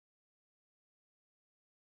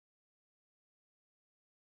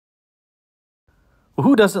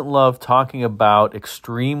Who doesn't love talking about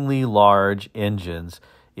extremely large engines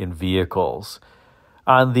in vehicles?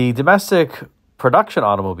 On the domestic production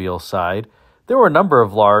automobile side, there were a number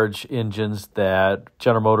of large engines that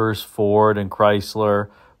General Motors, Ford, and Chrysler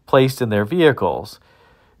placed in their vehicles.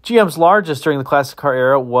 GM's largest during the classic car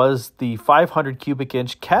era was the 500 cubic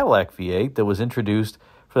inch Cadillac V8 that was introduced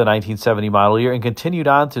for the 1970 model year and continued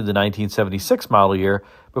on through the 1976 model year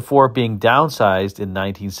before being downsized in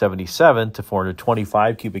 1977 to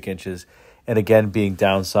 425 cubic inches and again being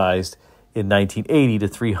downsized in 1980 to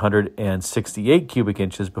 368 cubic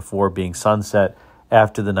inches before being sunset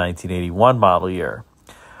after the 1981 model year.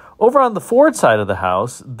 Over on the Ford side of the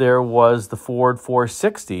house, there was the Ford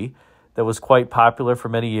 460 that was quite popular for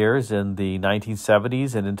many years in the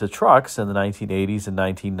 1970s and into trucks in the 1980s and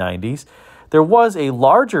 1990s. There was a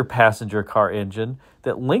larger passenger car engine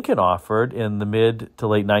that Lincoln offered in the mid to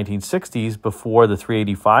late 1960s before the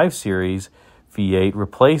 385 series V8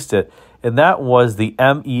 replaced it, and that was the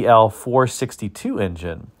MEL 462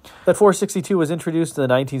 engine. That 462 was introduced in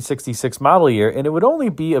the 1966 model year, and it would only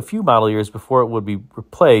be a few model years before it would be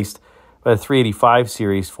replaced by the 385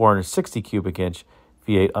 series 460 cubic inch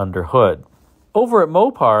V8 under hood. Over at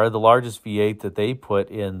Mopar, the largest V8 that they put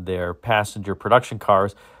in their passenger production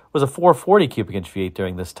cars was a 440 cubic inch V8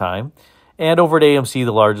 during this time. And over at AMC,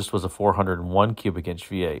 the largest was a 401 cubic inch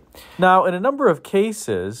V8. Now, in a number of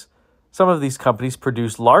cases, some of these companies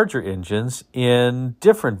produced larger engines in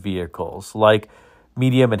different vehicles, like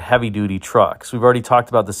medium and heavy-duty trucks. We've already talked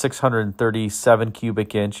about the 637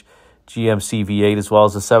 cubic inch GMC V8 as well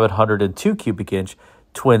as the 702 cubic inch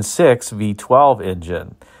twin 6 V12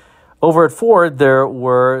 engine. Over at Ford, there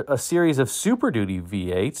were a series of Super Duty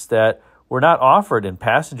V8s that were not offered in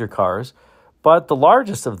passenger cars, but the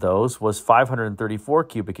largest of those was 534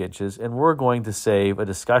 cubic inches, and we're going to save a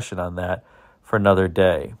discussion on that for another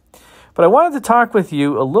day. But I wanted to talk with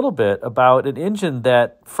you a little bit about an engine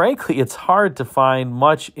that, frankly, it's hard to find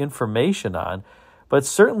much information on, but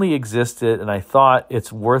certainly existed, and I thought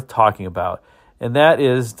it's worth talking about, and that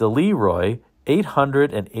is the LeRoi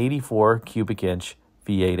 884 cubic inch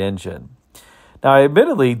V8 engine. Now, I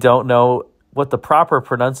admittedly don't know what the proper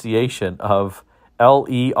pronunciation of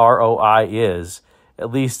LEROI is,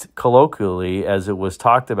 at least colloquially as it was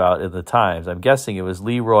talked about in the Times. I'm guessing it was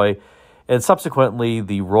LeRoi and subsequently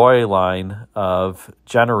the Roy line of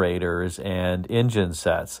generators and engine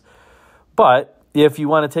sets. But if you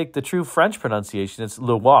want to take the true French pronunciation, it's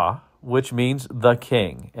LeRoi, which means the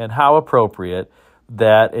king. And how appropriate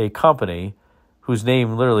that a company whose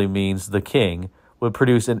name literally means the king would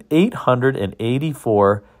produce an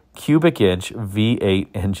 884 cubic inch V8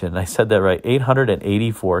 engine. I said that right,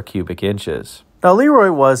 884 cubic inches. Now,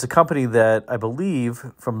 LeRoi was a company that I believe,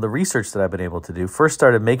 from the research that I've been able to do, first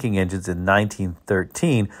started making engines in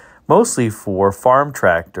 1913, mostly for farm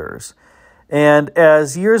tractors. And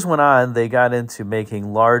as years went on, they got into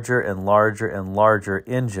making larger and larger and larger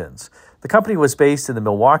engines. The company was based in the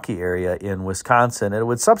Milwaukee area in Wisconsin, and it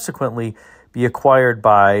would subsequently be acquired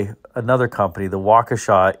by another company, the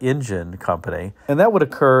Waukesha Engine Company, and that would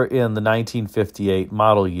occur in the 1958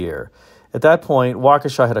 model year. At that point,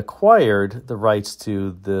 Waukesha had acquired the rights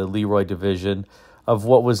to the LeRoi division of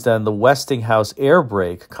what was then the Westinghouse Air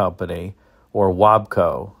Brake Company, or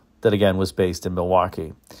WABCO, that again was based in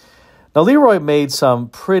Milwaukee. Now, LeRoi made some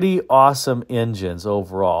pretty awesome engines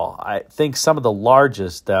overall. I think some of the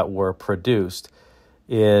largest that were produced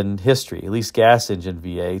in history, at least gas engine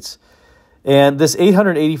V8s. And this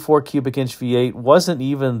 884 cubic inch V8 wasn't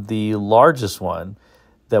even the largest one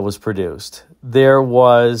that was produced. There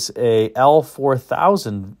was a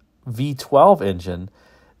L4000 V12 engine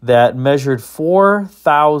that measured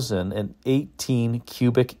 4,018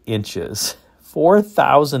 cubic inches.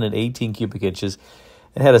 4,018 cubic inches,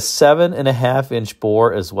 and had a 7.5 inch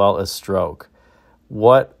bore as well as stroke.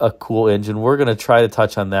 What a cool engine. We're going to try to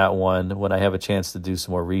touch on that one when I have a chance to do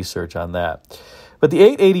some more research on that. But the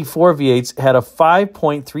 884 V8s had a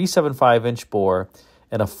 5.375 inch bore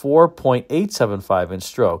and a 4.875 inch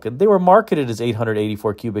stroke. And they were marketed as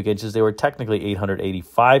 884 cubic inches. They were technically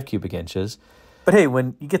 885 cubic inches. But hey,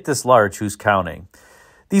 when you get this large, who's counting?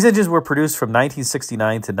 These engines were produced from 1969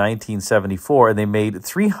 to 1974, and they made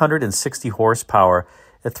 360 horsepower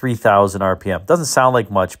at 3,000 RPM. Doesn't sound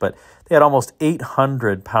like much, but they had almost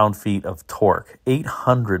 800 pound-feet of torque.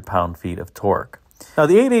 800 pound-feet of torque. Now,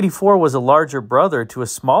 the 884 was a larger brother to a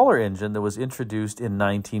smaller engine that was introduced in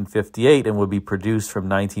 1958 and would be produced from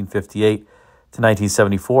 1958 to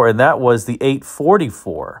 1974, and that was the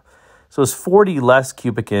 844. So it's 40 less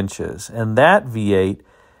cubic inches, and that V8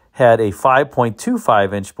 had a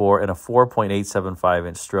 5.25 inch bore and a 4.875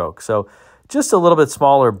 inch stroke. So just a little bit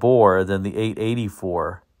smaller bore than the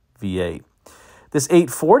 884 V8. This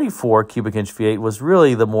 844 cubic inch V8 was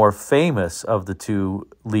really the more famous of the two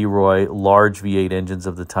LeRoi large V8 engines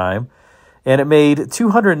of the time, and it made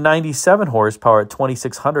 297 horsepower at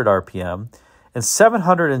 2,600 RPM and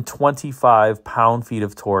 725 pound-feet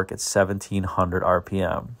of torque at 1,700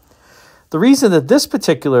 RPM. The reason that this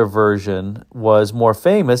particular version was more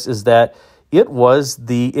famous is that it was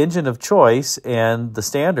the engine of choice and the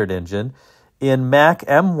standard engine in Mack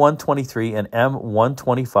M123 and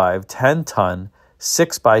M125 10-ton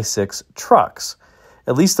 6x6 trucks,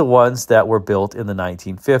 at least the ones that were built in the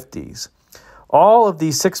 1950s. All of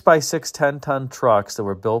these 6x6 10-ton trucks that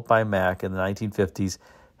were built by Mack in the 1950s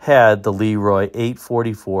had the LeRoi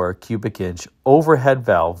 844 cubic inch overhead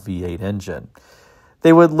valve V8 engine.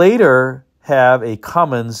 They would later have a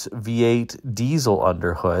Cummins V8 diesel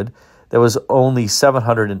underhood that was only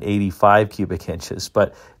 785 cubic inches, but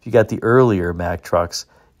if you got the earlier Mack trucks,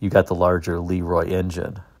 you got the larger LeRoi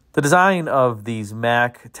engine. The design of these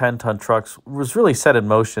Mack 10-ton trucks was really set in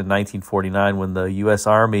motion in 1949 when the U.S.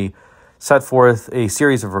 Army set forth a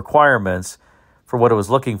series of requirements for what it was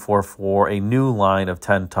looking for a new line of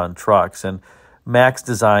 10-ton trucks, and Mack's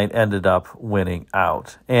design ended up winning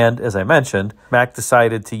out. And as I mentioned, Mack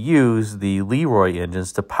decided to use the LeRoi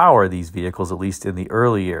engines to power these vehicles, at least in the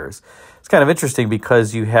early years. It's kind of interesting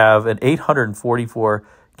because you have an 844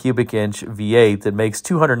 cubic inch V8 that makes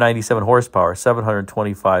 297 horsepower,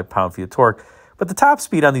 725 pound-feet of torque, but the top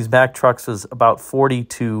speed on these Mack trucks was about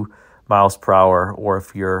 42 miles per hour, or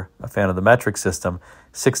if you're a fan of the metric system,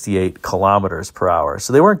 68 kilometers per hour.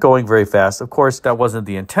 So they weren't going very fast. Of course, that wasn't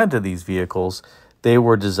the intent of these vehicles. They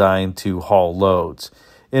were designed to haul loads.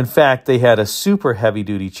 In fact, they had a super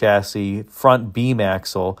heavy-duty chassis, front beam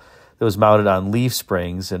axle that was mounted on leaf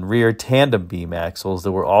springs, and rear tandem beam axles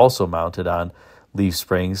that were also mounted on leaf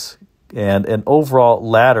springs, and an overall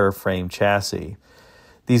ladder frame chassis.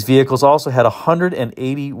 These vehicles also had a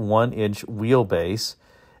 181-inch wheelbase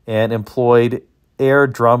and employed air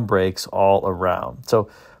drum brakes all around. So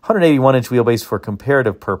 181-inch wheelbase for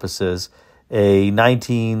comparative purposes, a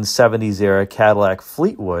 1970s-era Cadillac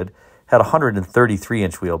Fleetwood had a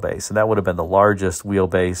 133-inch wheelbase, and that would have been the largest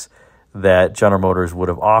wheelbase that General Motors would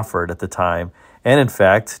have offered at the time. And in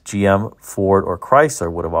fact, GM, Ford, or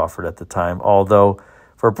Chrysler would have offered at the time, although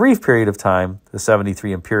for a brief period of time, the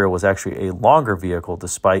 73 Imperial was actually a longer vehicle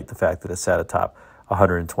despite the fact that it sat atop a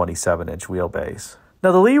 127-inch wheelbase.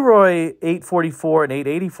 Now, the LeRoi 844 and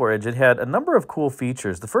 884 engine had a number of cool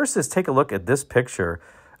features. The first is take a look at this picture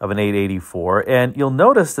of an 884, and you'll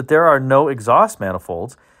notice that there are no exhaust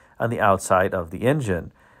manifolds on the outside of the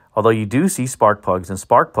engine, although you do see spark plugs and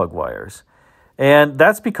spark plug wires. And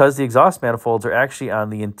that's because the exhaust manifolds are actually on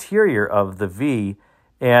the interior of the V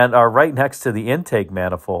and are right next to the intake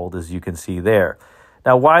manifold, as you can see there.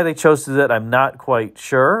 Now, why they chose to do that, I'm not quite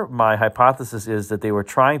sure. My hypothesis is that they were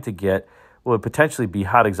trying to get what would potentially be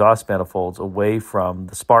hot exhaust manifolds away from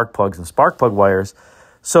the spark plugs and spark plug wires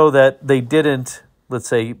so that they didn't, let's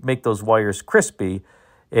say, make those wires crispy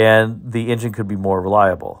and the engine could be more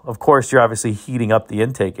reliable. Of course, you're obviously heating up the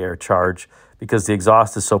intake air charge because the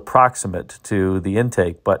exhaust is so proximate to the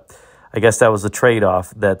intake, but I guess that was the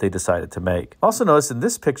trade-off that they decided to make. Also notice in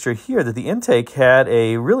this picture here that the intake had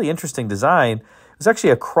a really interesting design. It was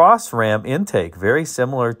actually a cross-ram intake, very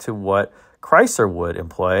similar to what Chrysler would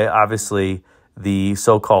employ. Obviously, the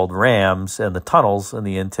so-called rams and the tunnels in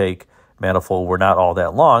the intake manifold were not all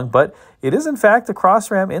that long, but it is in fact a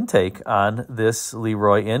cross-ram intake on this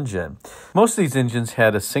LeRoi engine. Most of these engines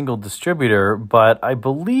had a single distributor, but I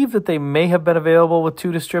believe that they may have been available with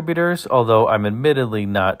two distributors, although I'm admittedly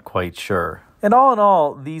not quite sure. And all in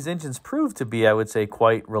all, these engines proved to be, I would say,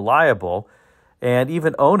 quite reliable, and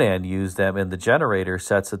even Onan used them in the generator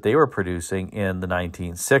sets that they were producing in the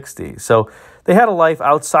 1960s. So they had a life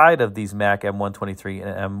outside of these Mack M123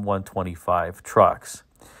 and M125 trucks.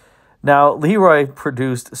 Now, LeRoi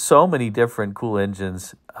produced so many different cool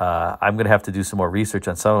engines. I'm going to have to do some more research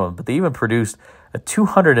on some of them, but they even produced a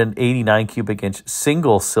 289 cubic inch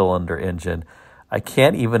single cylinder engine. I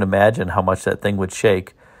can't even imagine how much that thing would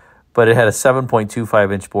shake, but it had a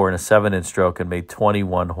 7.25 inch bore and a 7-inch stroke and made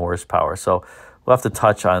 21 horsepower. So we'll have to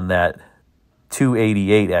touch on that.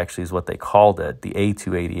 288 actually is what they called it, the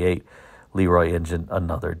A288 LeRoi engine,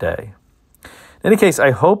 another day. In any case, I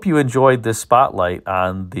hope you enjoyed this spotlight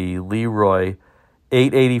on the LeRoi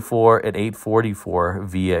 884 and 844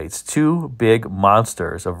 V8s, two big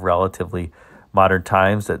monsters of relatively modern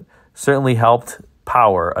times that certainly helped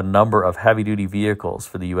power a number of heavy-duty vehicles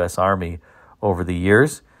for the U.S. Army over the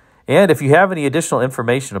years. And if you have any additional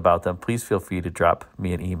information about them, please feel free to drop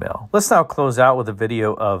me an email. Let's now close out with a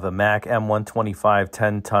video of a Mack M125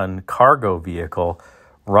 10-ton cargo vehicle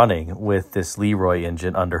running with this LeRoi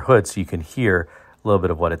engine under hood so you can hear a little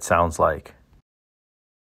bit of what it sounds like.